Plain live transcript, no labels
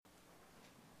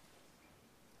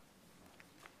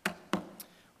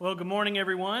Well, good morning,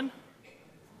 everyone.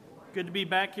 Good to be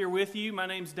back here with you. My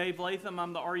name's Dave Latham.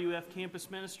 I'm the RUF campus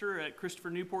minister at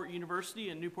Christopher Newport University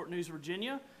in Newport News,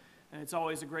 Virginia. And it's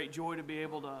always a great joy to be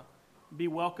able to be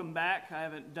welcomed back. I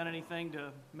haven't done anything to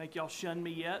make y'all shun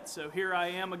me yet, so here I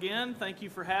am again. Thank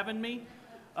you for having me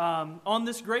on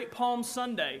this great Palm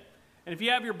Sunday. And if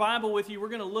you have your Bible with you, we're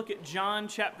going to look at John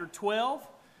chapter 12.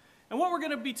 And what we're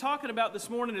going to be talking about this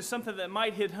morning is something that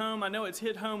might hit home. I know it's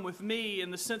hit home with me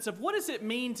in the sense of what does it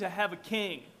mean to have a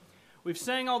king? We've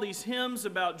sang all these hymns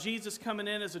about Jesus coming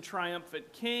in as a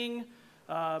triumphant king.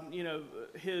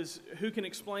 Who can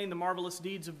explain the marvelous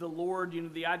deeds of the Lord?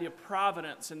 The idea of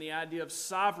providence and the idea of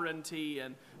sovereignty.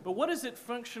 But what does it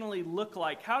functionally look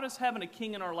like? How does having a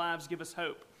king in our lives give us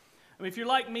hope? I mean, if you're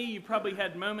like me, you probably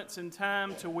had moments in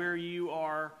time to where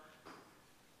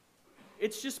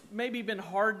it's just maybe been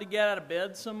hard to get out of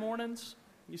bed some mornings.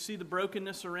 You see the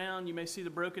brokenness around. You may see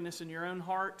the brokenness in your own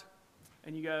heart.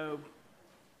 And you go,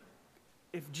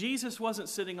 if Jesus wasn't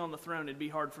sitting on the throne, it'd be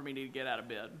hard for me to get out of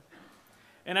bed.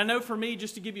 And I know for me,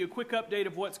 just to give you a quick update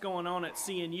of what's going on at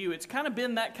CNU, it's kind of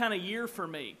been that kind of year for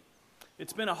me.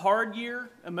 It's been a hard year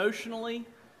emotionally,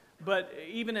 but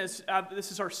even as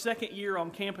this is our second year on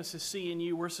campus at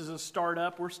CNU, we're a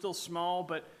startup. We're still small,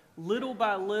 but little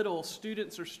by little,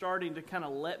 students are starting to kind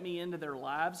of let me into their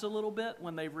lives a little bit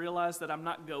when they realize that I'm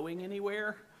not going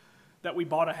anywhere, that we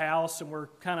bought a house and we're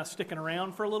kind of sticking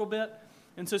around for a little bit.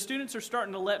 And so students are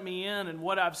starting to let me in, and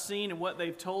what I've seen and what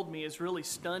they've told me has really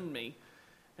stunned me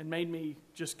and made me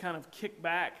just kind of kick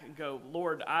back and go,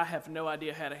 Lord, I have no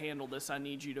idea how to handle this. I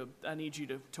need you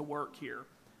to work here.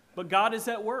 But God is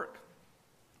at work.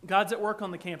 God's at work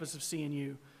on the campus of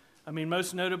CNU. I mean,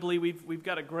 most notably, we've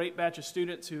got a great batch of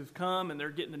students who've come, and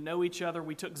they're getting to know each other.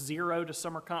 We took 0 to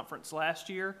summer conference last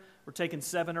year. We're taking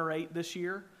 7 or 8 this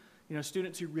year.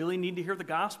 Students who really need to hear the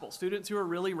gospel, students who are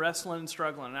really wrestling and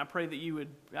struggling. And I pray that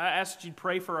I ask that you'd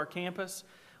pray for our campus.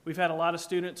 We've had a lot of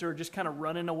students who are just kind of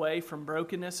running away from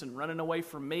brokenness and running away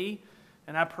from me.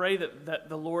 And I pray that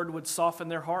the Lord would soften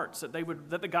their hearts, that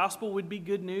the gospel would be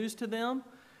good news to them,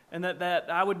 and that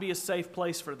I would be a safe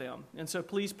place for them. And so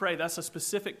please pray. That's a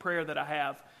specific prayer that I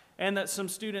have. And that some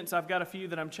students, I've got a few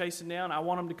that I'm chasing down. I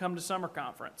want them to come to summer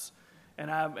conference.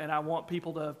 And I want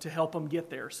people to help them get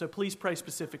there. So please pray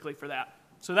specifically for that.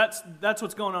 So that's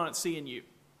what's going on at CNU.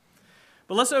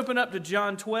 But let's open up to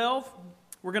John 12.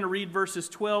 We're going to read verses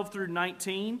 12 through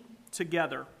 19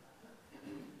 together.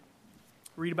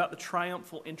 Read about the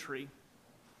triumphal entry.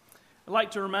 I'd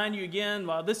like to remind you again,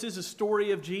 while this is a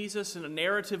story of Jesus and a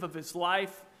narrative of his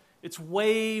life, it's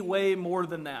way, way more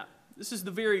than that. This is the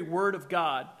very Word of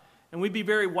God, and we'd be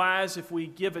very wise if we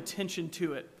give attention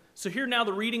to it. So hear now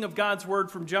the reading of God's Word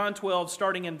from John 12,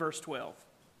 starting in verse 12.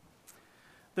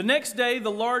 The next day, the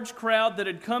large crowd that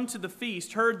had come to the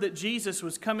feast heard that Jesus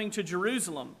was coming to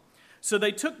Jerusalem. So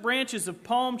they took branches of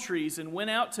palm trees and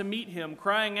went out to meet him,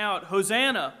 crying out,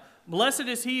 Hosanna! Blessed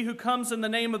is he who comes in the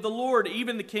name of the Lord,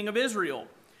 even the King of Israel.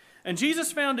 And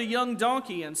Jesus found a young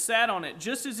donkey and sat on it,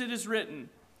 just as it is written,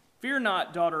 Fear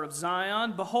not, daughter of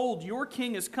Zion. Behold, your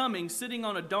king is coming, sitting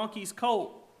on a donkey's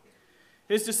colt.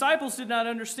 His disciples did not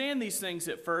understand these things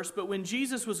at first, but when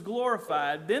Jesus was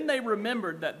glorified, then they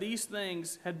remembered that these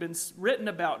things had been written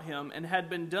about him and had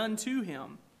been done to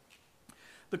him.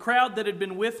 The crowd that had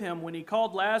been with him when he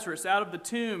called Lazarus out of the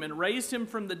tomb and raised him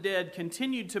from the dead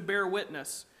continued to bear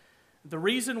witness. The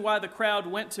reason why the crowd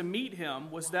went to meet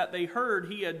him was that they heard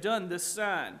he had done this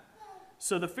sign.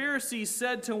 So the Pharisees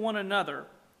said to one another,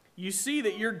 You see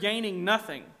that you're gaining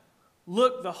nothing.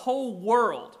 Look, the whole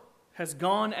world has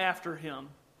gone after him.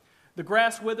 The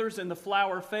grass withers and the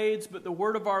flower fades, but the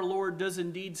word of our Lord does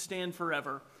indeed stand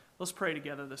forever. Let's pray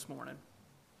together this morning.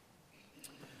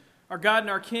 Our God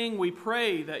and our King, we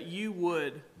pray that you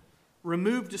would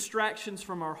remove distractions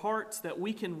from our hearts, that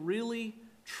we can really,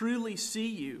 truly see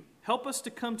you. Help us to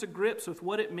come to grips with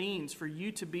what it means for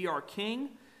you to be our King.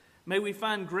 May we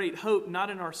find great hope,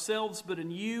 not in ourselves, but in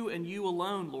you and you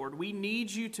alone, Lord. We need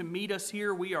you to meet us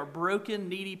here. We are broken,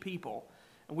 needy people.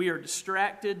 And we are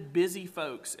distracted, busy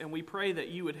folks. And we pray that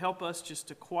you would help us just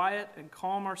to quiet and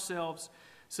calm ourselves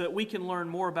so that we can learn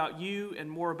more about you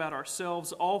and more about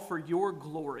ourselves, all for your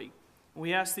glory. And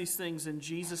we ask these things in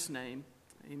Jesus' name.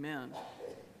 Amen.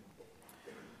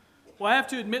 Well, I have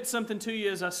to admit something to you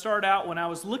as I start out. When I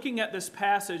was looking at this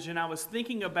passage and I was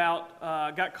thinking about,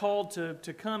 got called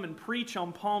to come and preach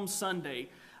on Palm Sunday,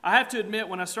 I have to admit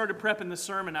when I started prepping the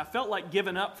sermon, I felt like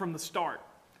giving up from the start.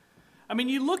 I mean,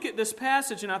 you look at this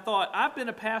passage and I thought, I've been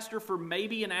a pastor for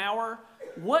maybe an hour.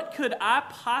 What could I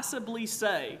possibly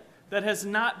say that has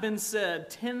not been said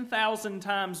 10,000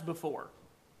 times before?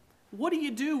 What do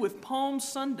you do with Palm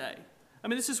Sunday? I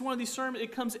mean, this is one of these sermons,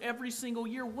 it comes every single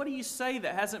year. What do you say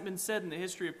that hasn't been said in the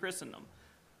history of Christendom?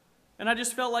 And I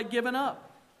just felt like giving up.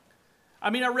 I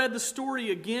mean, I read the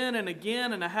story again and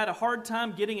again, and I had a hard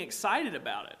time getting excited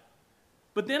about it.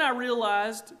 But then I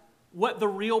realized what the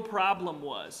real problem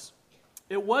was.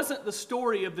 It wasn't the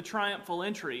story of the triumphal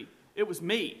entry. It was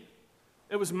me.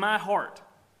 It was my heart.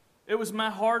 It was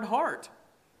my hard heart.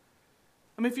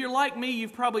 I mean, if you're like me,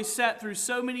 you've probably sat through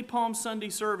so many Palm Sunday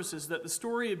services that the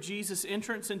story of Jesus'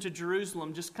 entrance into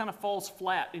Jerusalem just kind of falls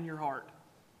flat in your heart.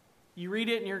 You read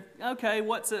it and you're, okay,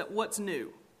 what's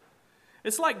new?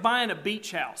 It's like buying a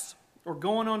beach house or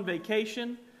going on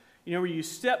vacation, where you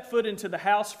step foot into the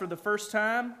house for the first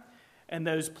time, and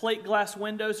those plate glass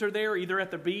windows are there, either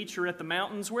at the beach or at the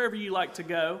mountains, wherever you like to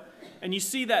go, and you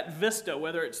see that vista,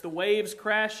 whether it's the waves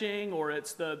crashing or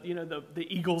it's the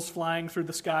eagles flying through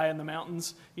the sky in the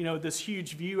mountains, this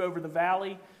huge view over the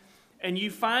valley, and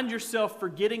you find yourself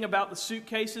forgetting about the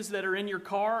suitcases that are in your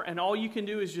car, and all you can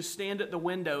do is just stand at the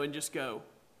window and just go,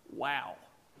 wow.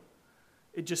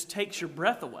 It just takes your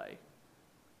breath away.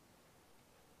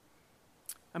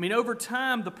 I mean, over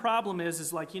time, the problem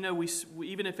is like, we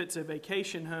even if it's a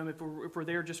vacation home, if we're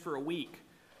there just for a week,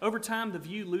 over time the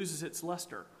view loses its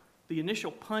luster. The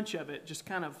initial punch of it just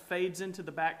kind of fades into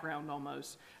the background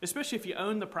almost, especially if you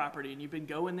own the property and you've been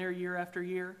going there year after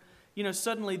year.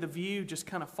 Suddenly the view just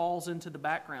kind of falls into the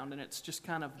background and it's just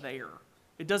kind of there.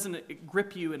 It doesn't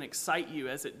grip you and excite you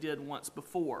as it did once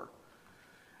before.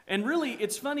 And really,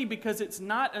 it's funny because it's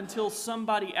not until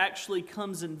somebody actually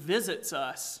comes and visits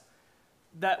us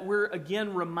that we're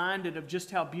again reminded of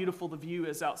just how beautiful the view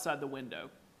is outside the window.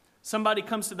 Somebody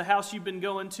comes to the house you've been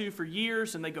going to for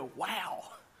years and they go, wow,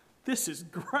 this is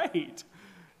great.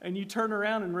 And you turn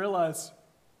around and realize,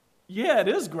 yeah, it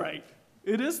is great.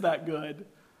 It is that good.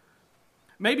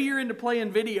 Maybe you're into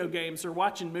playing video games or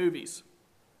watching movies.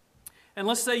 And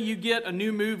let's say you get a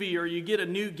new movie or you get a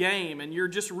new game and you're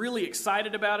just really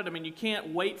excited about it. I mean, you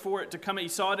can't wait for it to come out. You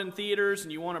saw it in theaters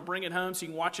and you want to bring it home so you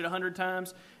can watch it 100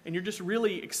 times. And you're just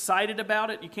really excited about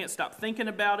it. You can't stop thinking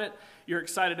about it. You're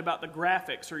excited about the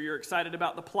graphics, or you're excited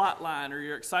about the plot line, or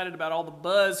you're excited about all the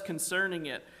buzz concerning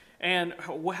it and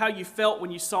how you felt when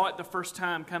you saw it the first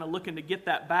time, kind of looking to get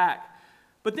that back.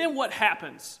 But then what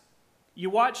happens? You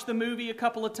watch the movie a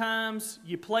couple of times,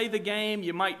 you play the game,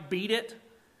 you might beat it.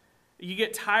 You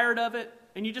get tired of it,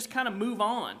 and you just kind of move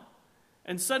on.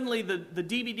 And suddenly the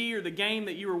DVD or the game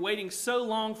that you were waiting so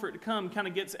long for it to come kind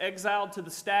of gets exiled to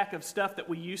the stack of stuff that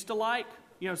we used to like.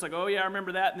 It's like, oh yeah, I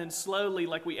remember that. And then slowly,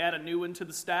 like, we add a new one to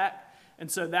the stack.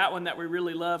 And so that one that we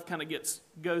really love kind of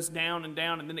goes down, and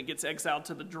then it gets exiled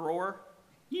to the drawer.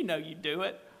 You do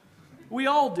it. We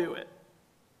all do it.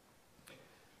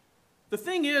 The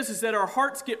thing is that our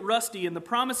hearts get rusty, and the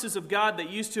promises of God that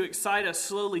used to excite us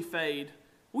slowly fade.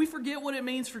 We forget what it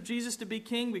means for Jesus to be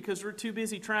king because we're too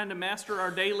busy trying to master our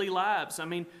daily lives. I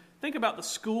mean, think about the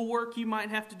schoolwork you might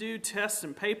have to do, tests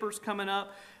and papers coming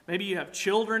up. Maybe you have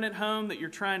children at home that you're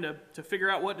trying to figure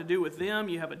out what to do with them.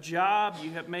 You have a job.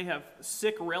 You may have a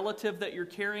sick relative that you're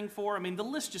caring for. I mean, the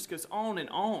list just goes on and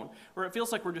on, where it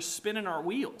feels like we're just spinning our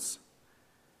wheels.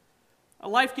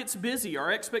 Life gets busy.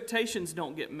 Our expectations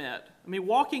don't get met. I mean,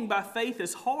 walking by faith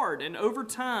is hard, and over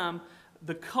time,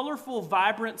 the colorful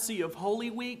vibrancy of Holy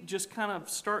Week just kind of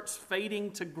starts fading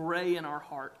to gray in our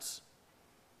hearts.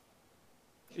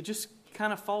 It just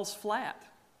kind of falls flat.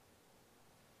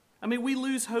 I mean, we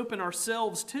lose hope in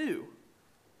ourselves too.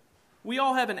 We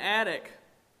all have an attic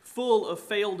full of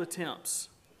failed attempts.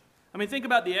 I mean, think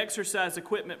about the exercise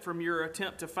equipment from your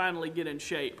attempt to finally get in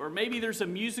shape. Or maybe there's a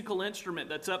musical instrument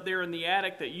that's up there in the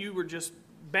attic that you were just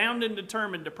bound and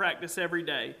determined to practice every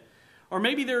day. Or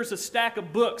maybe there's a stack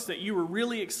of books that you were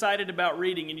really excited about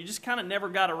reading and you just kind of never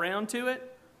got around to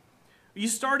it. You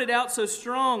started out so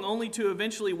strong only to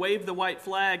eventually wave the white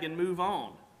flag and move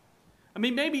on. I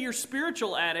mean, maybe your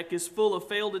spiritual attic is full of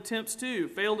failed attempts too.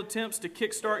 Failed attempts to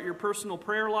kickstart your personal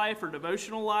prayer life or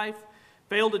devotional life.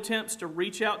 Failed attempts to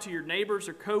reach out to your neighbors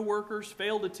or coworkers.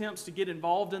 Failed attempts to get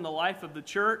involved in the life of the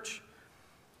church.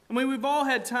 I mean, we've all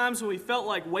had times when we felt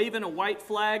like waving a white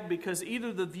flag because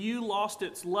either the view lost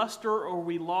its luster or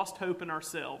we lost hope in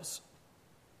ourselves.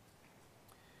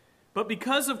 But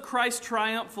because of Christ's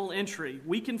triumphal entry,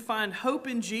 we can find hope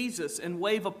in Jesus and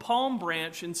wave a palm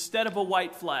branch instead of a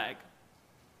white flag.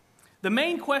 The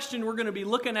main question we're going to be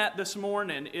looking at this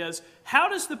morning is, how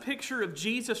does the picture of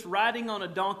Jesus riding on a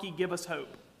donkey give us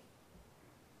hope?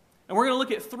 And we're going to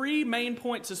look at 3 main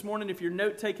points this morning if you're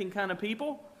note-taking kind of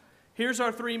people. Here's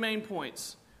our 3 main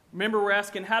points. Remember, we're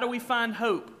asking, how do we find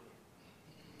hope?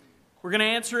 We're going to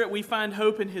answer it, we find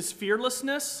hope in his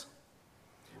fearlessness.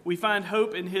 We find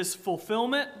hope in his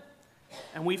fulfillment.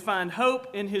 And we find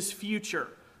hope in his future.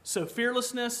 So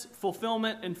fearlessness,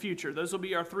 fulfillment, and future. Those will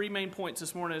be our three main points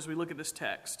this morning as we look at this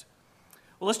text.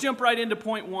 Well, let's jump right into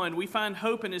point one. We find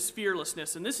hope in his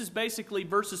fearlessness. And this is basically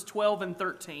verses 12 and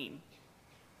 13.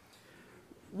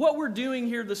 What we're doing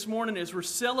here this morning is we're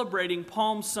celebrating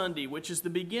Palm Sunday, which is the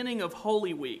beginning of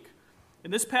Holy Week.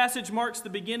 And this passage marks the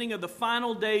beginning of the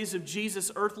final days of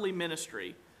Jesus' earthly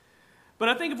ministry. But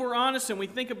I think if we're honest and we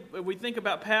think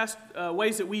about past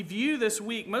ways that we view this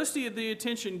week, most of the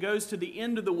attention goes to the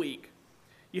end of the week.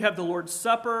 You have the Lord's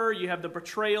Supper, you have the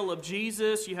betrayal of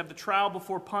Jesus, you have the trial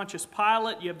before Pontius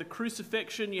Pilate, you have the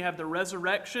crucifixion, you have the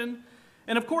resurrection.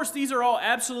 And of course, these are all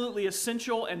absolutely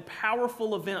essential and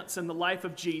powerful events in the life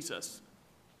of Jesus.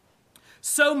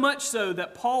 So much so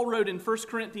that Paul wrote in 1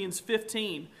 Corinthians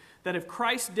 15 that if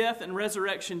Christ's death and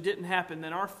resurrection didn't happen,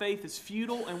 then our faith is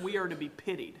futile and we are to be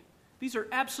pitied. These are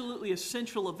absolutely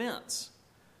essential events.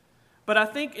 But I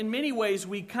think in many ways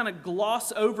we kind of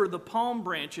gloss over the palm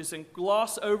branches and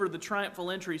gloss over the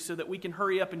triumphal entry so that we can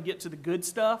hurry up and get to the good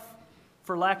stuff,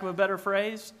 for lack of a better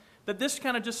phrase. That this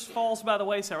kind of just falls by the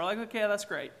wayside. We're like, okay, that's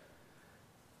great.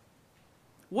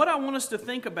 What I want us to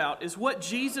think about is what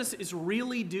Jesus is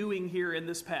really doing here in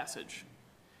this passage.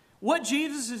 What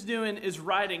Jesus is doing is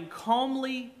riding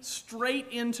calmly straight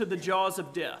into the jaws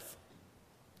of death.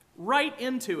 Right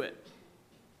into it.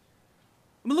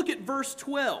 Look at verse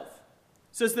 12. It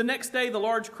says, the next day the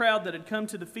large crowd that had come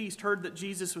to the feast heard that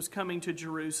Jesus was coming to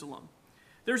Jerusalem.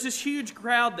 There's this huge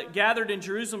crowd that gathered in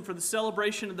Jerusalem for the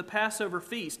celebration of the Passover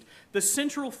feast. The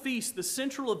central feast, the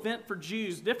central event for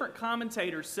Jews, different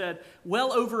commentators said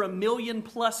well over 1 million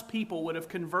plus people would have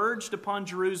converged upon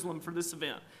Jerusalem for this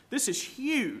event. This is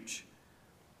huge.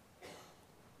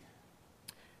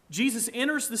 Jesus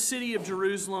enters the city of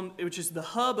Jerusalem, which is the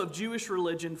hub of Jewish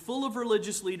religion, full of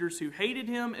religious leaders who hated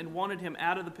him and wanted him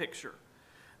out of the picture.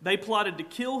 They plotted to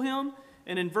kill him,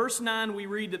 and in verse 9 we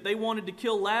read that they wanted to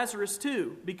kill Lazarus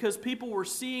too, because people were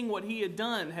seeing what he had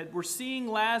done, were seeing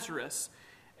Lazarus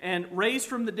and raised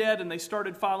from the dead, and they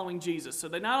started following Jesus. So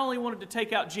they not only wanted to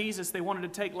take out Jesus, they wanted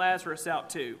to take Lazarus out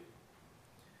too.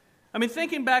 I mean,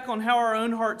 thinking back on how our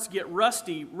own hearts get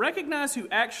rusty, recognize who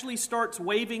actually starts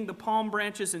waving the palm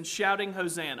branches and shouting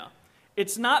Hosanna.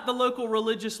 It's not the local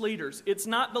religious leaders. It's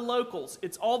not the locals.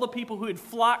 It's all the people who had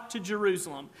flocked to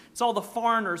Jerusalem. It's all the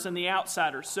foreigners and the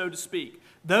outsiders, so to speak.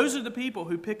 Those are the people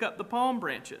who pick up the palm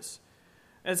branches.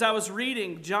 As I was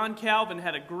reading, John Calvin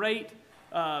had a great,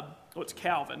 it's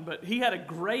Calvin, but he had a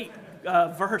great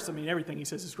verse. I mean, everything he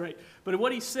says is great. But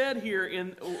what he said here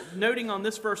in noting on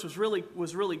this verse was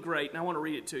really great, and I want to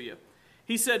read it to you.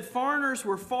 He said, foreigners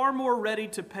were far more ready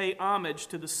to pay homage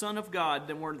to the Son of God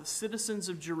than were the citizens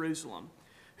of Jerusalem,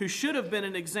 who should have been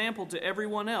an example to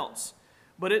everyone else.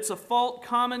 But it's a fault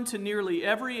common to nearly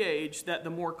every age that the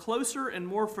more closer and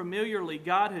more familiarly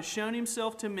God has shown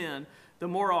himself to men, the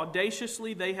more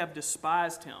audaciously they have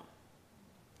despised him.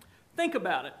 Think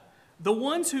about it. The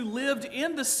ones who lived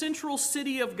in the central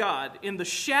city of God, in the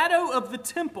shadow of the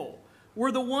temple,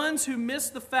 were the ones who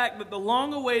missed the fact that the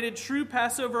long-awaited true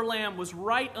Passover lamb was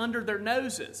right under their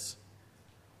noses.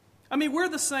 I mean, we're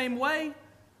the same way.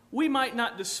 We might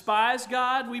not despise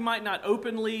God. We might not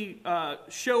openly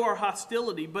show our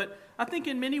hostility. But I think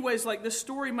in many ways, like this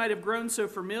story might have grown so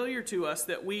familiar to us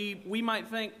that we might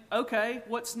think, okay,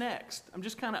 what's next? I'm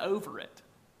just kind of over it.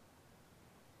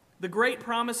 The great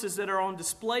promises that are on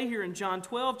display here in John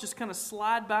 12 just kind of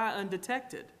slide by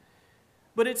undetected.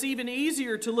 But it's even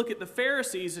easier to look at the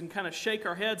Pharisees and kind of shake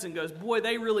our heads and goes, boy,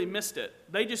 they really missed it.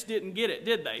 They just didn't get it,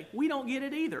 did they? We don't get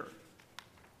it either.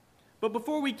 But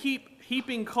before we keep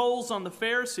heaping coals on the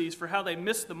Pharisees for how they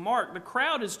missed the mark, the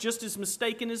crowd is just as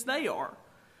mistaken as they are.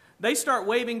 They start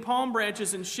waving palm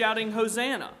branches and shouting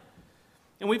Hosanna.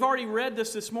 And we've already read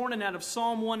this morning out of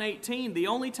Psalm 118. The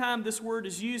only time this word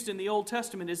is used in the Old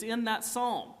Testament is in that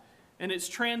psalm. And it's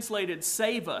translated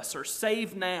save us or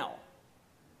save now.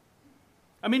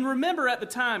 I mean, remember at the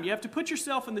time, you have to put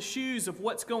yourself in the shoes of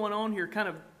what's going on here, kind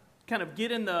of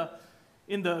get in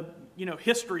the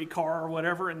history car or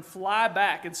whatever and fly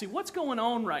back and see what's going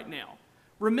on right now.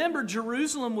 Remember,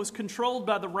 Jerusalem was controlled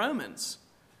by the Romans.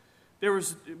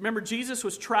 Remember, Jesus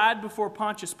was tried before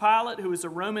Pontius Pilate, who was a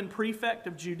Roman prefect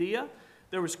of Judea.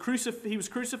 He was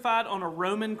crucified on a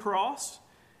Roman cross.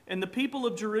 And the people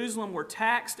of Jerusalem were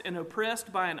taxed and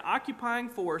oppressed by an occupying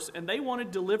force, and they wanted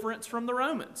deliverance from the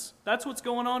Romans. That's what's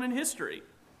going on in history.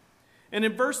 And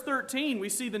in verse 13, we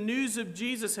see the news of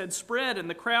Jesus had spread, and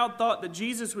the crowd thought that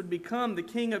Jesus would become the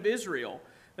king of Israel.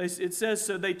 It says,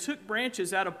 so they took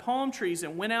branches out of palm trees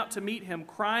and went out to meet him,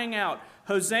 crying out,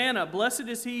 Hosanna, blessed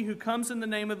is he who comes in the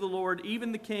name of the Lord,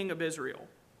 even the King of Israel.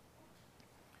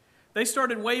 They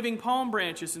started waving palm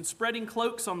branches and spreading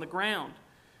cloaks on the ground.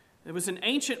 It was an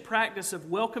ancient practice of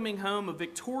welcoming home a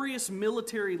victorious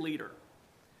military leader.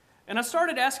 And I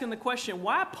started asking the question,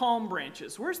 why palm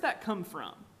branches? Where's that come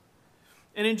from?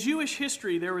 And in Jewish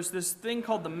history, there was this thing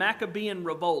called the Maccabean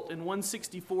Revolt in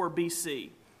 164 BC.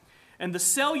 And the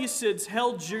Seleucids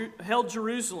held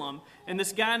Jerusalem, and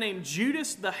this guy named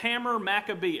Judas the Hammer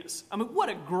Maccabeus. I mean, what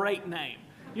a great name.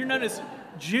 You're known as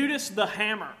Judas the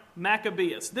Hammer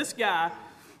Maccabeus. This guy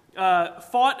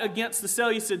fought against the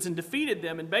Seleucids and defeated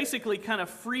them and basically kind of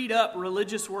freed up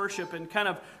religious worship and kind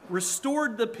of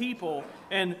restored the people.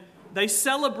 And they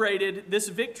celebrated this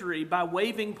victory by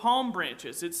waving palm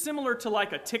branches. It's similar to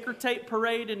like a ticker tape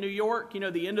parade in New York. You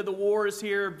know, the end of the war is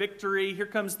here, victory, here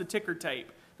comes the ticker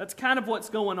tape. That's kind of what's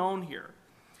going on here.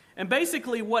 And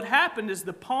basically what happened is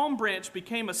the palm branch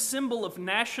became a symbol of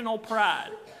national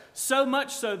pride. So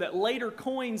much so that later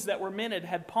coins that were minted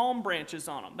had palm branches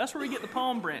on them. That's where we get the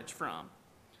palm branch from.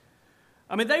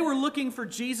 I mean, they were looking for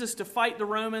Jesus to fight the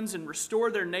Romans and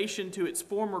restore their nation to its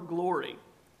former glory.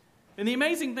 And the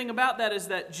amazing thing about that is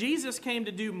that Jesus came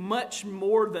to do much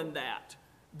more than that.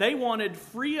 They wanted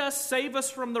free us, save us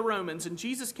from the Romans, and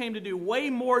Jesus came to do way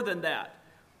more than that.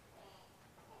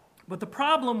 But the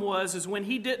problem was when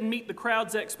he didn't meet the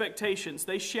crowd's expectations,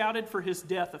 they shouted for his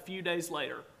death a few days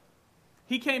later.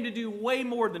 He came to do way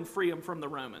more than free them from the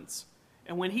Romans.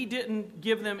 And when he didn't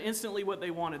give them instantly what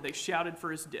they wanted, they shouted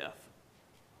for his death.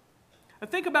 Now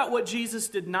think about what Jesus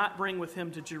did not bring with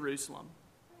him to Jerusalem.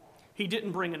 He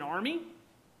didn't bring an army.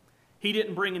 He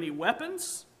didn't bring any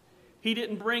weapons. He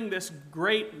didn't bring this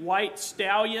great white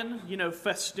stallion,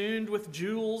 festooned with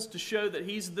jewels to show that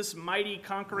he's this mighty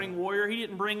conquering warrior. He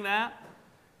didn't bring that.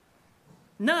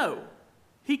 No,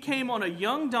 he came on a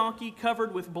young donkey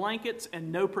covered with blankets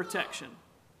and no protection.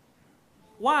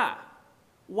 Why?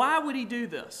 Why would he do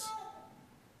this?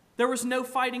 There was no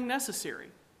fighting necessary.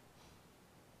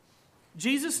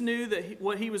 Jesus knew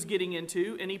what he was getting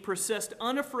into, and he processed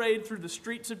unafraid through the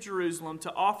streets of Jerusalem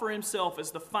to offer himself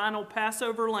as the final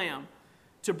Passover lamb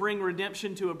to bring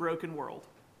redemption to a broken world.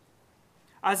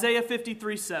 Isaiah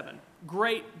 53:7,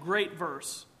 great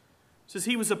verse. It says,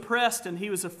 "He was oppressed and he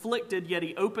was afflicted, yet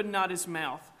he opened not his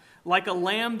mouth. Like a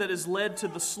lamb that is led to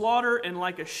the slaughter, and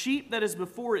like a sheep that is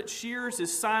before its shears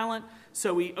is silent,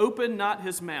 so he opened not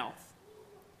his mouth."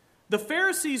 The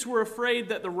Pharisees were afraid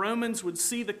that the Romans would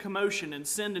see the commotion and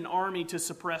send an army to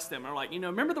suppress them. They're like,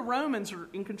 remember the Romans are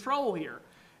in control here.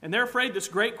 And they're afraid this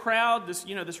great crowd, this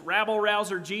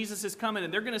rabble-rouser Jesus is coming,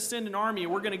 and they're going to send an army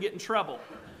and we're going to get in trouble.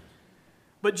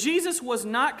 But Jesus was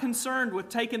not concerned with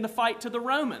taking the fight to the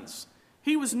Romans.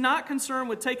 He was not concerned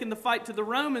with taking the fight to the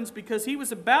Romans because he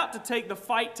was about to take the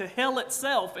fight to hell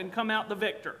itself and come out the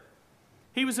victor.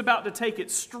 He was about to take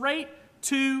it straight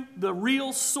to the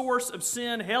real source of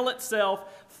sin, hell itself,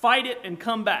 fight it and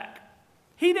come back.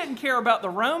 He didn't care about the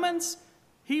Romans.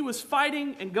 He was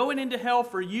fighting and going into hell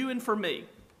for you and for me.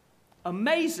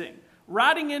 Amazing.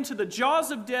 Riding into the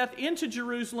jaws of death into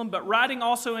Jerusalem, but riding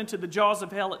also into the jaws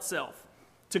of hell itself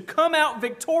to come out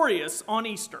victorious on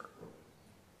Easter.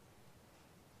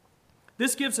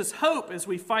 This gives us hope as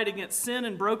we fight against sin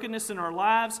and brokenness in our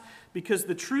lives because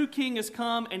the true King has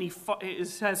come and he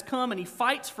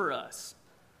fights for us.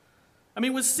 I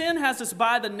mean, when sin has us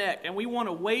by the neck and we want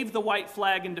to wave the white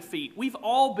flag in defeat, we've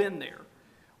all been there.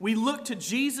 We look to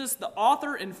Jesus, the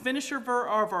author and finisher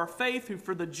of our faith, who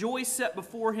for the joy set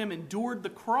before him endured the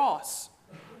cross.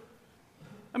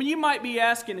 I mean, you might be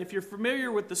asking, if you're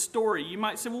familiar with the story, you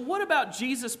might say, well, what about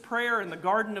Jesus' prayer in the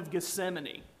Garden of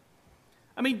Gethsemane?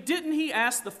 I mean, didn't he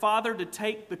ask the Father to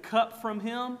take the cup from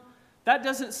him? That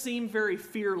doesn't seem very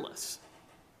fearless.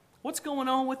 What's going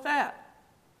on with that?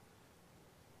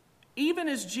 Even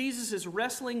as Jesus is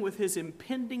wrestling with his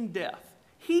impending death,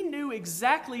 he knew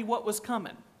exactly what was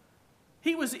coming.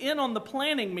 He was in on the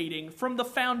planning meeting from the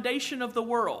foundation of the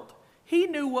world. He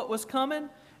knew what was coming,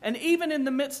 and even in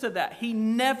the midst of that, he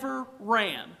never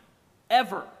ran,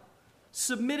 ever.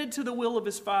 Submitted to the will of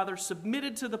his Father,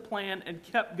 submitted to the plan, and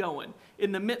kept going.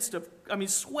 In the midst of,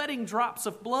 sweating drops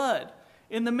of blood.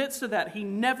 In the midst of that, he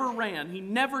never ran. He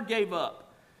never gave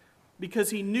up. Because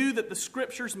he knew that the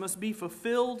Scriptures must be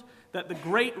fulfilled, that the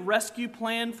great rescue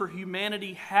plan for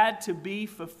humanity had to be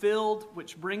fulfilled,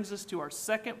 which brings us to our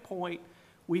second point.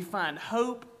 We find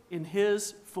hope in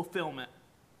his fulfillment.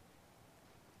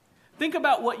 Think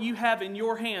about what you have in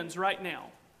your hands right now.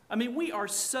 I mean, we are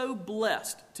so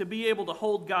blessed to be able to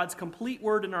hold God's complete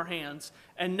word in our hands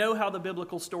and know how the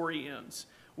biblical story ends.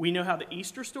 We know how the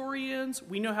Easter story ends.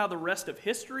 We know how the rest of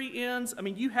history ends. I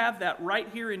mean, you have that right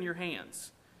here in your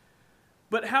hands.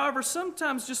 But however,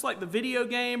 sometimes just like the video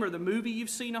game or the movie you've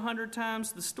seen 100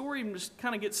 times, the story just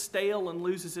kind of gets stale and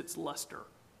loses its luster.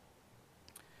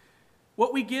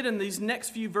 What we get in these next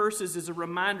few verses is a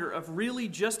reminder of really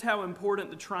just how important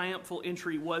the triumphal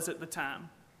entry was at the time.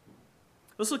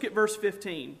 Let's look at verse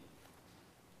 15.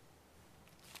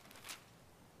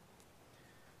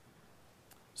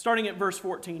 Starting at verse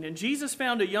 14. And Jesus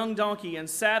found a young donkey and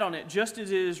sat on it, just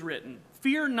as it is written,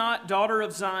 "Fear not, daughter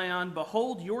of Zion,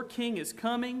 behold, your king is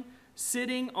coming,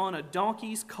 sitting on a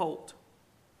donkey's colt."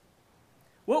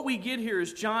 What we get here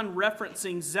is John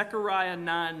referencing Zechariah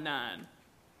 9:9.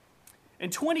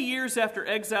 And 20 years after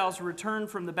exiles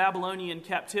returned from the Babylonian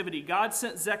captivity, God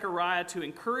sent Zechariah to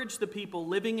encourage the people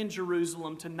living in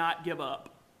Jerusalem to not give up.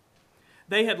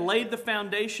 They had laid the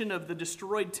foundation of the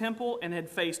destroyed temple and had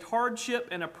faced hardship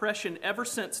and oppression ever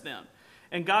since then.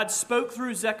 And God spoke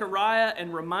through Zechariah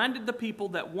and reminded the people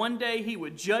that one day he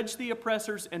would judge the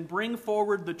oppressors and bring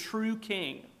forward the true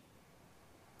king.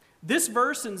 This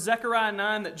verse in Zechariah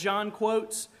 9 that John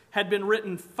quotes had been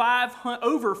written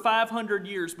over 500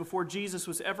 years before Jesus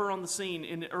was ever on the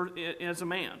scene as a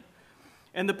man.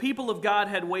 And the people of God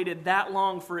had waited that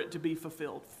long for it to be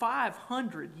fulfilled.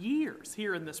 500 years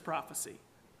here in this prophecy.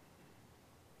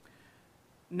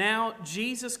 Now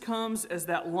Jesus comes as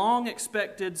that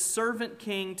long-expected servant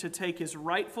king to take his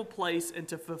rightful place and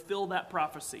to fulfill that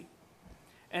prophecy.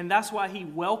 And that's why he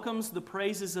welcomes the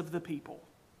praises of the people.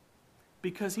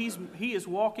 Because he is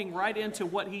walking right into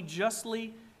what he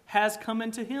justly has come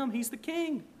into him. He's the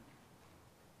king.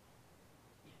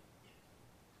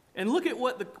 And look at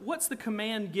what's the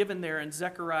command given there in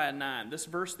Zechariah 9, this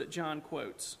verse that John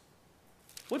quotes.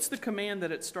 What's the command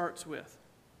that it starts with?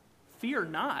 Fear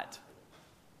not.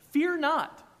 Fear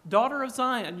not, daughter of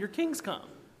Zion, your king's come.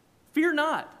 Fear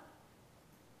not.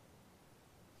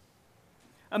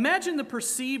 Imagine the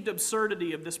perceived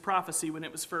absurdity of this prophecy when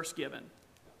it was first given.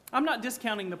 I'm not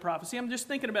discounting the prophecy. I'm just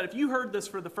thinking about if you heard this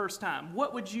for the first time,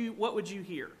 what would you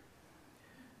hear?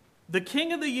 The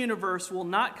king of the universe will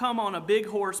not come on a big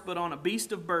horse, but on a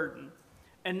beast of burden.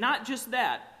 And not just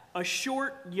that, a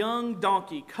short, young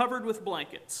donkey covered with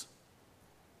blankets.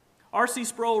 R.C.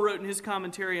 Sproul wrote in his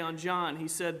commentary on John, he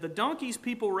said, "The donkeys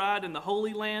people ride in the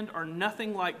Holy Land are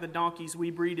nothing like the donkeys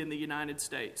we breed in the United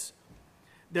States.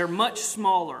 They're much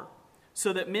smaller,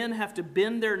 so that men have to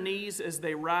bend their knees as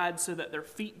they ride so that their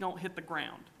feet don't hit the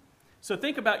ground." So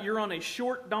think about you're on a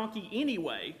short donkey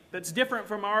anyway. That's different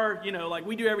from our, like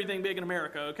we do everything big in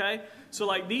America, okay? So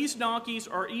like these donkeys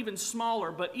are even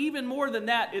smaller, but even more than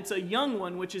that, it's a young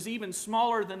one, which is even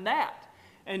smaller than that.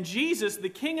 And Jesus, the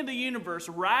King of the universe,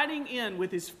 riding in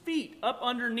with his feet up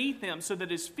underneath him so that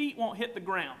his feet won't hit the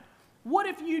ground. What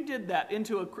if you did that in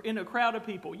a crowd of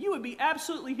people? You would be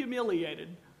absolutely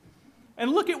humiliated.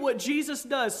 And look at what Jesus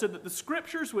does so that the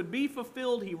scriptures would be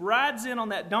fulfilled. He rides in on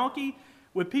that donkey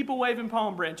with people waving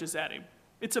palm branches at him.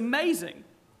 It's amazing.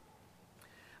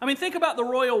 I mean, think about the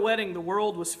royal wedding the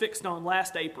world was fixed on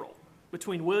last April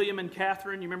between William and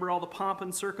Catherine. You remember all the pomp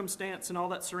and circumstance and all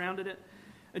that surrounded it?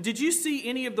 Did you see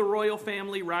any of the royal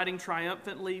family riding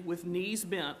triumphantly with knees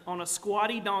bent on a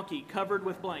squatty donkey covered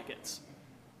with blankets?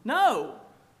 No.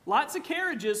 Lots of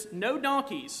carriages, no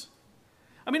donkeys.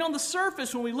 I mean, on the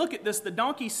surface, when we look at this, the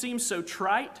donkey seems so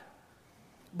trite.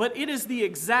 But it is the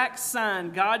exact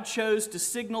sign God chose to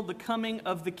signal the coming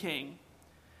of the king.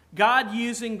 God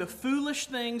using the foolish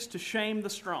things to shame the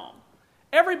strong.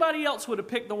 Everybody else would have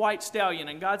picked the white stallion,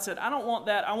 and God said, I don't want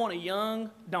that, I want a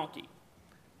young donkey.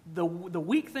 The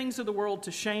weak things of the world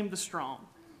to shame the strong.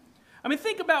 I mean,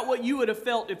 think about what you would have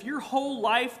felt if your whole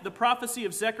life the prophecy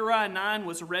of Zechariah 9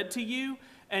 was read to you,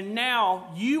 and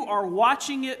now you are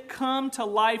watching it come to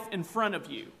life in front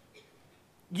of you.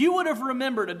 You would have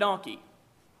remembered a donkey.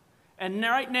 And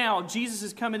right now, Jesus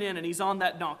is coming in and he's on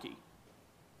that donkey.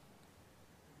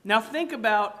 Now think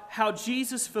about how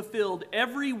Jesus fulfilled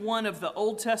every one of the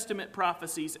Old Testament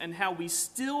prophecies and how we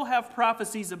still have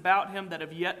prophecies about him that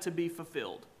have yet to be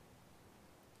fulfilled.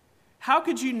 How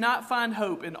could you not find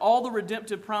hope in all the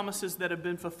redemptive promises that have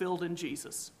been fulfilled in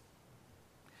Jesus?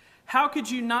 How could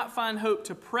you not find hope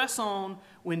to press on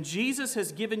when Jesus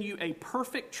has given you a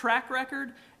perfect track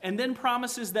record and then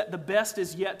promises that the best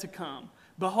is yet to come?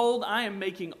 Behold, I am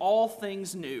making all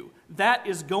things new. That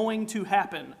is going to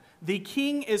happen. The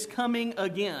King is coming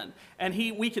again. And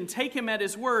we can take him at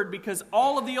his word because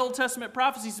all of the Old Testament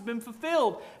prophecies have been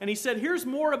fulfilled. And he said, here's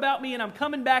more about me and I'm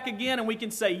coming back again. And we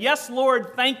can say, yes,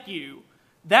 Lord, thank you.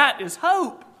 That is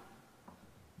hope.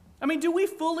 I mean, do we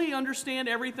fully understand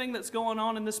everything that's going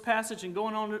on in this passage and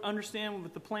going on to understand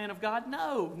with the plan of God?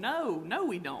 No,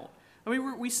 we don't. I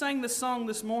mean, we sang this song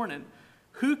this morning.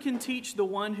 Who can teach the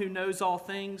one who knows all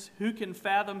things? Who can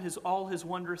fathom all his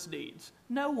wondrous deeds?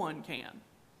 No one can.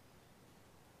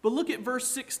 But look at verse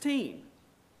 16.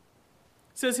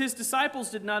 It says, his disciples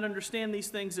did not understand these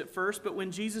things at first, but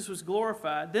when Jesus was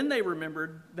glorified, then they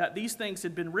remembered that these things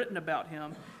had been written about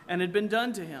him and had been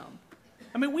done to him.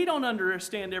 I mean, we don't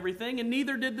understand everything, and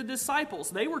neither did the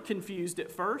disciples. They were confused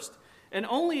at first, and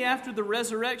only after the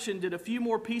resurrection did a few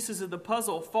more pieces of the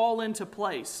puzzle fall into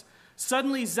place.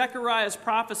 Suddenly, Zechariah's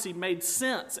prophecy made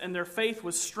sense, and their faith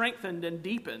was strengthened and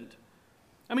deepened.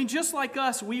 I mean, just like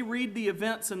us, we read the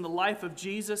events in the life of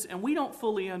Jesus, and we don't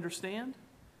fully understand.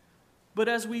 But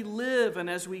as we live and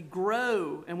as we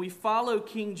grow and we follow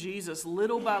King Jesus,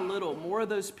 little by little, more of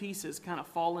those pieces kind of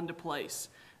fall into place.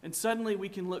 And suddenly we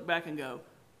can look back and go,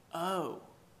 oh,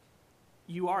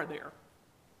 you are there.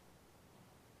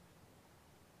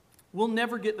 We'll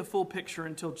never get the full picture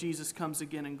until Jesus comes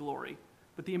again in glory.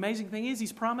 But the amazing thing is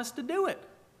he's promised to do it.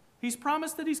 He's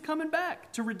promised that he's coming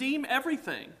back to redeem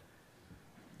everything.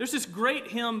 There's this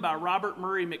great hymn by Robert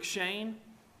Murray McShane.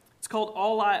 It's called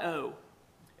All I Owe.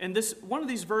 And one of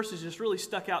these verses just really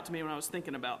stuck out to me when I was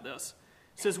thinking about this.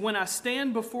 It says, when I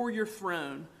stand before your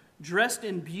throne, dressed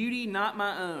in beauty not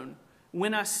my own,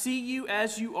 when I see you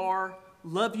as you are,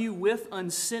 love you with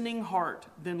unsinning heart,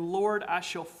 then Lord, I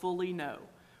shall fully know.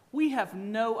 We have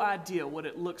no idea what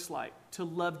it looks like to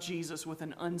love Jesus with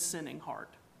an unsinning heart.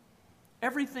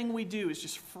 Everything we do is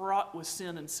just fraught with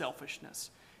sin and selfishness.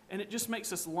 And it just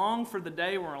makes us long for the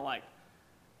day where we're like,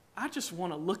 I just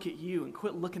want to look at you and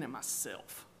quit looking at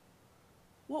myself.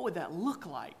 What would that look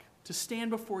like to stand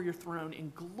before your throne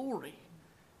in glory?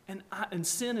 And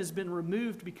sin has been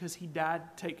removed because he died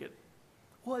to take it.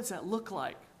 What does that look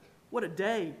like? What a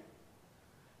day.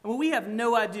 I mean, we have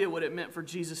no idea what it meant for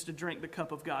Jesus to drink the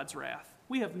cup of God's wrath.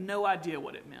 We have no idea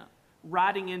what it meant,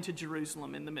 riding into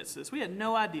Jerusalem in the midst of this. We had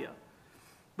no idea.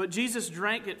 But Jesus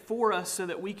drank it for us so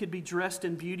that we could be dressed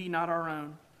in beauty not our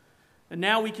own. And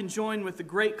now we can join with the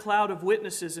great cloud of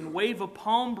witnesses and wave a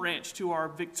palm branch to our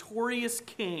victorious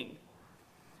King.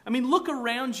 I mean, look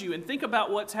around you and think about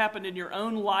what's happened in your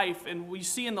own life and we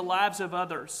see in the lives of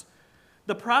others.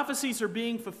 The prophecies are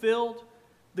being fulfilled.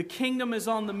 The kingdom is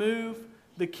on the move.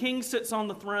 The King sits on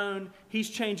the throne. He's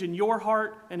changing your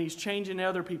heart and he's changing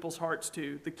other people's hearts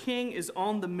too. The King is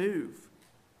on the move.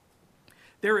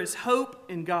 There is hope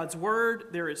in God's word.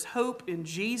 There is hope in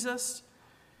Jesus.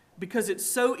 Because it's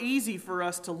so easy for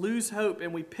us to lose hope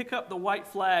and we pick up the white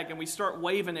flag and we start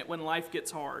waving it when life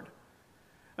gets hard.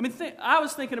 I mean, I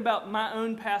was thinking about my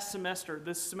own past semester,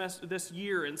 this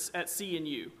year at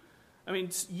CNU. I mean,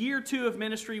 year 2 of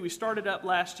ministry, we started up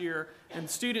last year, and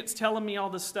students telling me all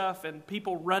this stuff and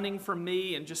people running from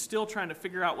me and just still trying to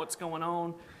figure out what's going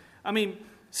on. I mean,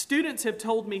 students have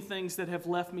told me things that have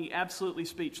left me absolutely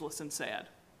speechless and sad.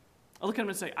 I look at them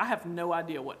and say, I have no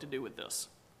idea what to do with this.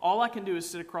 All I can do is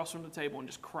sit across from the table and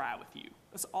just cry with you.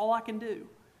 That's all I can do.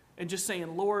 And just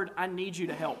saying, Lord, I need you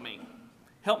to help me.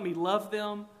 Help me love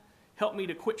them. Help me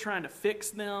to quit trying to fix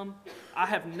them. I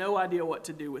have no idea what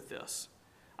to do with this.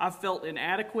 I've felt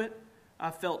inadequate.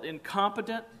 I've felt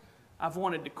incompetent. I've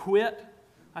wanted to quit.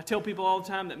 I tell people all the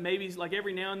time that maybe like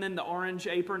every now and then the orange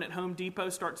apron at Home Depot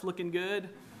starts looking good.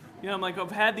 You know, I'm like, I've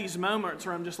had these moments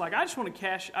where I'm just like, I just want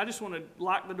to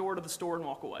lock the door to the store and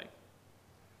walk away.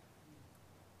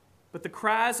 But the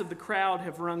cries of the crowd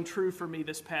have rung true for me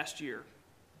this past year.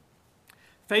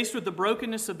 Faced with the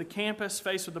brokenness of the campus,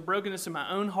 faced with the brokenness in my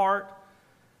own heart,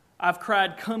 I've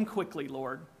cried, come quickly,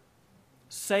 Lord.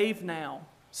 Save now.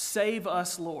 Save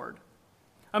us, Lord.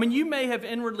 I mean, you may have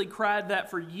inwardly cried that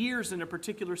for years in a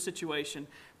particular situation,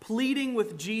 pleading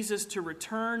with Jesus to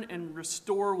return and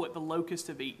restore what the locusts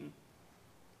have eaten.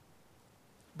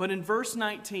 But in verse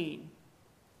 19,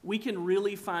 we can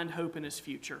really find hope in his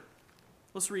future.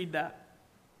 Let's read that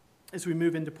as we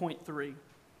move into point 3.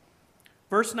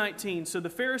 Verse 19, so the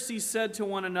Pharisees said to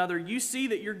one another, you see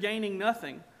that you're gaining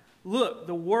nothing. Look,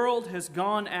 the world has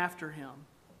gone after him.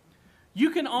 You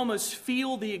can almost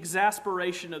feel the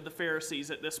exasperation of the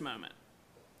Pharisees at this moment.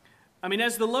 I mean,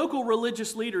 as the local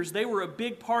religious leaders, they were a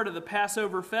big part of the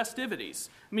Passover festivities.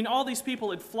 I mean, all these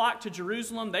people had flocked to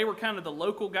Jerusalem. They were kind of the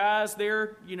local guys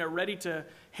there, you know, ready to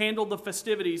handle the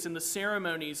festivities and the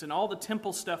ceremonies and all the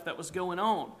temple stuff that was going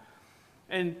on.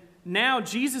 And now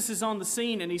Jesus is on the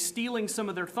scene and he's stealing some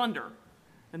of their thunder.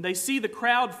 And they see the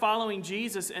crowd following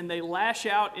Jesus and they lash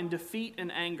out in defeat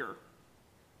and anger.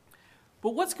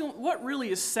 But what really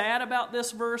is sad about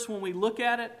this verse when we look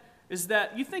at it is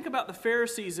that you think about the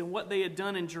Pharisees and what they had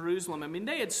done in Jerusalem. I mean,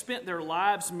 they had spent their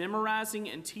lives memorizing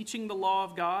and teaching the law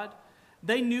of God.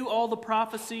 They knew all the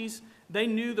prophecies. They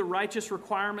knew the righteous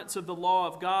requirements of the law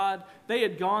of God. They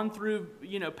had gone through,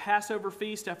 Passover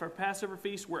feast after Passover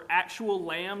feast where actual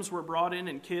lambs were brought in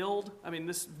and killed. I mean,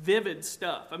 this vivid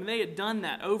stuff. I mean, they had done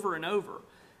that over and over.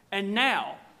 And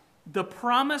now, the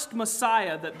promised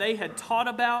Messiah that they had taught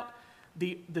about,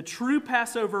 the true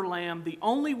Passover lamb, the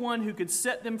only one who could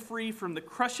set them free from the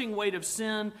crushing weight of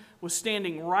sin, was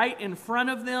standing right in front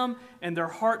of them, and their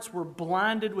hearts were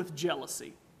blinded with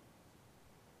jealousy.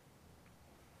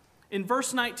 In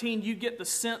verse 19, you get the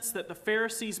sense that the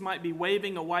Pharisees might be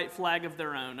waving a white flag of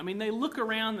their own. I mean, they look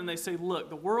around and they say, look,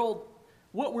 the world,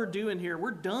 what we're doing here,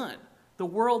 we're done. The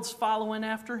world's following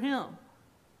after him.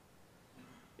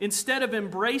 Instead of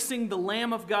embracing the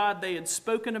Lamb of God they had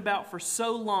spoken about for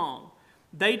so long,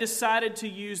 they decided to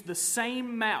use the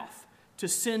same mouth to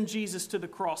send Jesus to the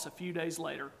cross a few days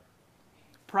later.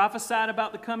 Prophesied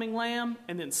about the coming Lamb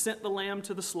and then sent the Lamb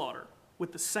to the slaughter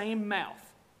with the same mouth.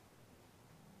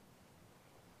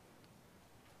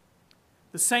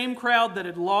 The same crowd that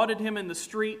had lauded him in the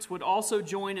streets would also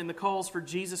join in the calls for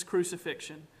Jesus'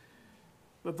 crucifixion.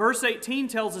 But verse 18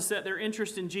 tells us that their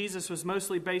interest in Jesus was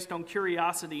mostly based on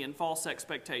curiosity and false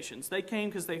expectations. They came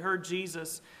because they heard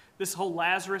Jesus, this whole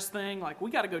Lazarus thing, like,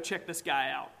 we got to go check this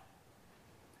guy out.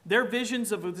 Their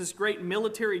visions of this great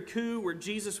military coup where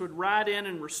Jesus would ride in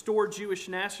and restore Jewish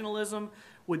nationalism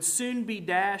would soon be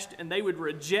dashed, and they would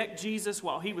reject Jesus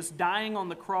while he was dying on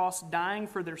the cross, dying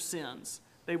for their sins.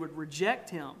 They would reject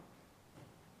him.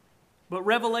 But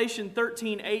Revelation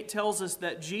 13:8 tells us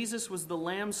that Jesus was the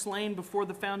Lamb slain before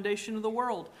the foundation of the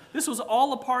world. This was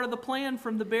all a part of the plan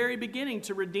from the very beginning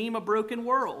to redeem a broken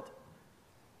world.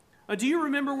 Do you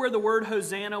remember where the word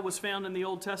Hosanna was found in the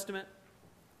Old Testament?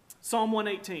 Psalm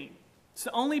 118. It's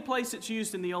the only place it's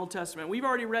used in the Old Testament. We've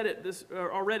already read it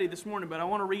already this morning, but I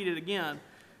want to read it again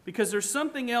because there's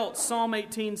something else Psalm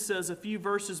 18 says a few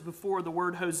verses before the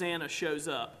word Hosanna shows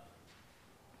up.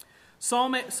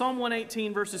 Psalm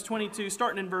 118, verses 22,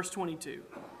 starting in verse 22,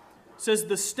 says,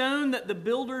 "The stone that the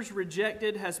builders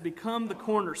rejected has become the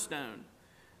cornerstone.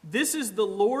 This is the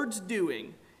Lord's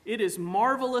doing. It is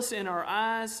marvelous in our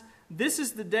eyes. This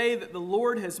is the day that the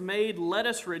Lord has made. Let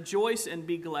us rejoice and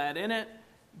be glad in it."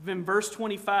 Then verse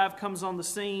 25 comes on the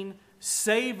scene.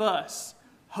 "Save us,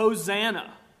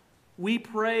 Hosanna. We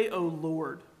pray, O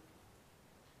Lord."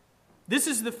 This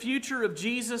is the future of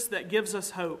Jesus that gives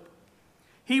us hope.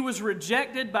 He was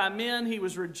rejected by men. He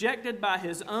was rejected by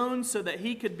his own so that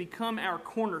he could become our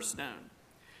cornerstone.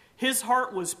 His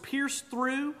heart was pierced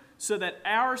through so that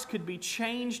ours could be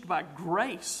changed by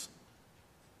grace.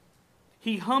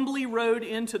 He humbly rode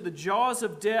into the jaws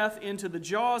of death, into the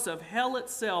jaws of hell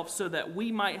itself, so that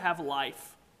we might have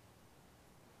life.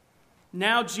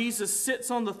 Now Jesus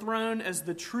sits on the throne as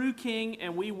the true King,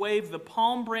 and we wave the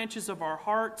palm branches of our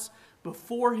hearts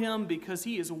before him because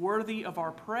he is worthy of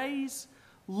our praise.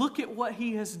 Look at what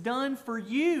he has done for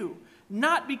you,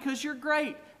 not because you're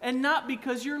great and not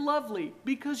because you're lovely,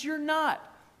 because you're not,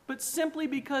 but simply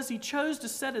because he chose to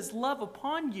set his love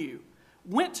upon you,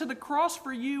 went to the cross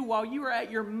for you while you were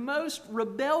at your most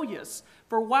rebellious.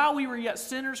 For while we were yet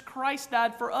sinners, Christ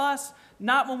died for us,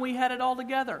 not when we had it all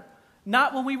together,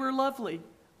 not when we were lovely.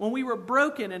 When we were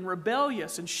broken and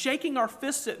rebellious and shaking our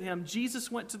fists at him,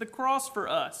 Jesus went to the cross for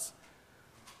us.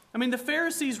 I mean, the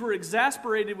Pharisees were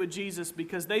exasperated with Jesus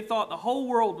because they thought the whole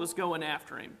world was going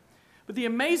after him. But the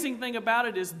amazing thing about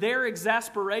it is their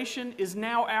exasperation is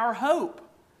now our hope.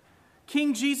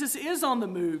 King Jesus is on the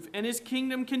move, and his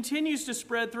kingdom continues to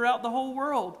spread throughout the whole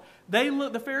world.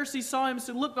 The Pharisees saw him and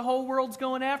said, look, the whole world's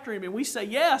going after him. And we say,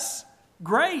 yes,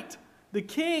 great, the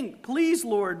king, please,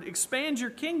 Lord, expand your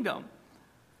kingdom.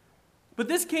 But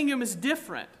this kingdom is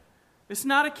different. It's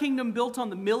not a kingdom built on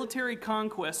the military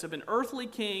conquest of an earthly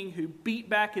king who beat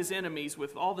back his enemies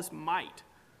with all this might.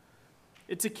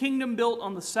 It's a kingdom built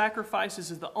on the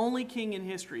sacrifices of the only king in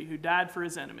history who died for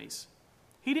his enemies.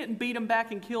 He didn't beat them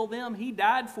back and kill them. He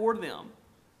died for them.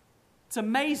 It's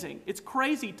amazing. It's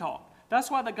crazy talk. That's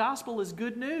why the gospel is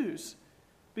good news,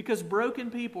 because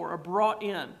broken people are brought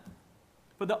in.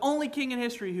 But the only king in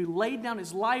history who laid down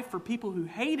his life for people who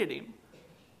hated him.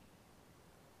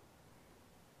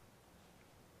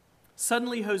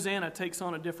 Suddenly, Hosanna takes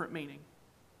on a different meaning.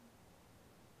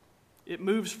 It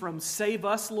moves from save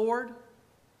us, Lord,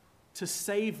 to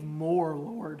save more,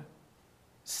 Lord.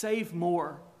 Save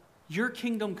more. Your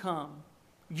kingdom come.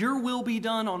 Your will be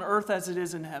done on earth as it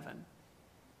is in heaven.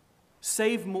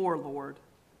 Save more, Lord.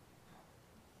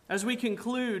 As we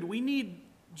conclude, we need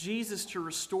Jesus to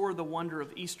restore the wonder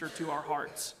of Easter to our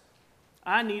hearts.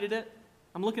 I needed it.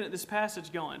 I'm looking at this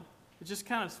passage going, it's just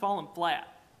kind of fallen flat.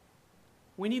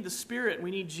 We need the Spirit. We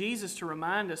need Jesus to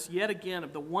remind us yet again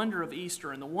of the wonder of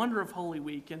Easter and the wonder of Holy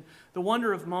Week and the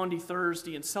wonder of Maundy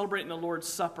Thursday and celebrating the Lord's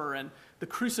Supper and the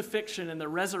crucifixion and the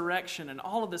resurrection and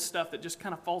all of this stuff that just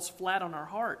kind of falls flat on our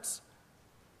hearts.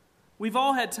 We've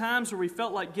all had times where we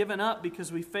felt like giving up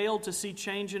because we failed to see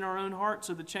change in our own hearts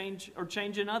or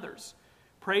change in others.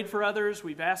 Prayed for others,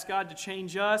 we've asked God to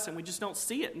change us, and we just don't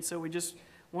see it, and so we just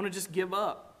want to just give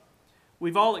up.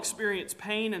 We've all experienced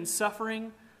pain and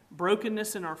suffering,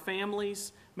 brokenness in our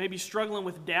families, maybe struggling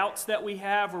with doubts that we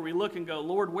have where we look and go,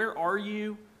 Lord, where are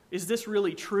you? Is this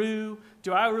really true?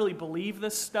 Do I really believe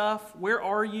this stuff? Where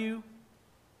are you?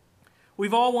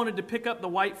 We've all wanted to pick up the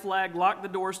white flag, lock the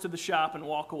doors to the shop, and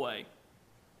walk away.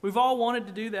 We've all wanted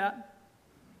to do that.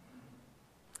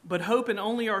 But hope in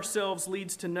only ourselves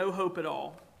leads to no hope at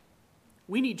all.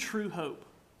 We need true hope.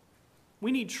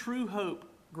 We need true hope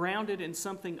grounded in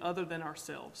something other than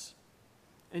ourselves.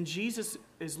 And Jesus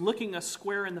is looking us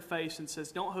square in the face and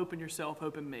says, don't hope in yourself,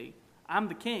 hope in me. I'm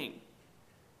the king.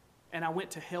 And I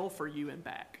went to hell for you and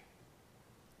back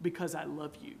because I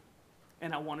love you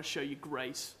and I want to show you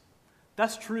grace.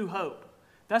 That's true hope.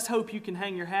 That's hope you can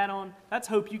hang your hat on. That's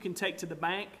hope you can take to the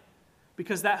bank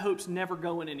because that hope's never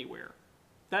going anywhere.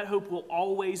 That hope will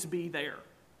always be there.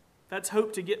 That's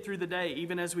hope to get through the day,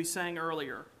 even as we sang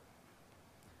earlier.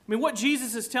 I mean, what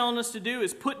Jesus is telling us to do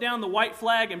is put down the white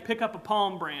flag and pick up a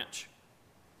palm branch.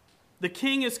 The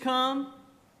King has come,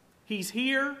 He's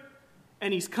here,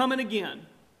 and He's coming again.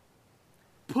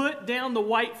 Put down the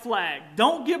white flag.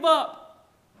 Don't give up.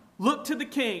 Look to the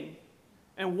King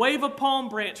and wave a palm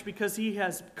branch because He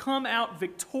has come out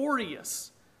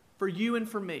victorious for you and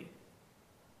for me.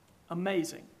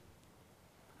 Amazing.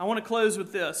 I want to close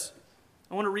with this.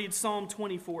 I want to read Psalm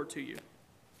 24 to you. At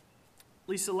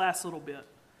least the last little bit.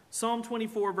 Psalm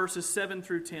 24, verses 7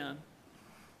 through 10.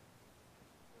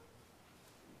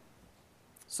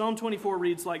 Psalm 24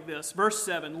 reads like this. Verse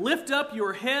 7, lift up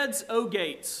your heads, O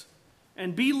gates,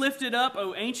 and be lifted up,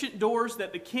 O ancient doors,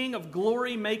 that the King of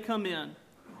glory may come in.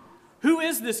 Who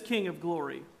is this King of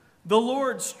glory? The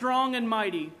Lord strong and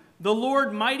mighty, the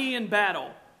Lord mighty in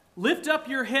battle. Lift up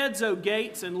your heads, O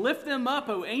gates, and lift them up,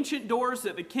 O ancient doors,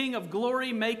 that the King of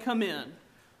glory may come in.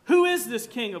 Who is this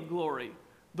King of glory?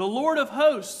 The Lord of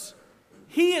hosts.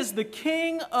 He is the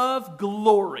King of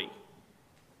glory.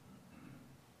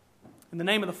 In the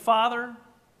name of the Father,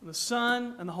 and the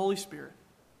Son, and the Holy Spirit.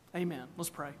 Amen. Let's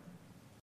pray.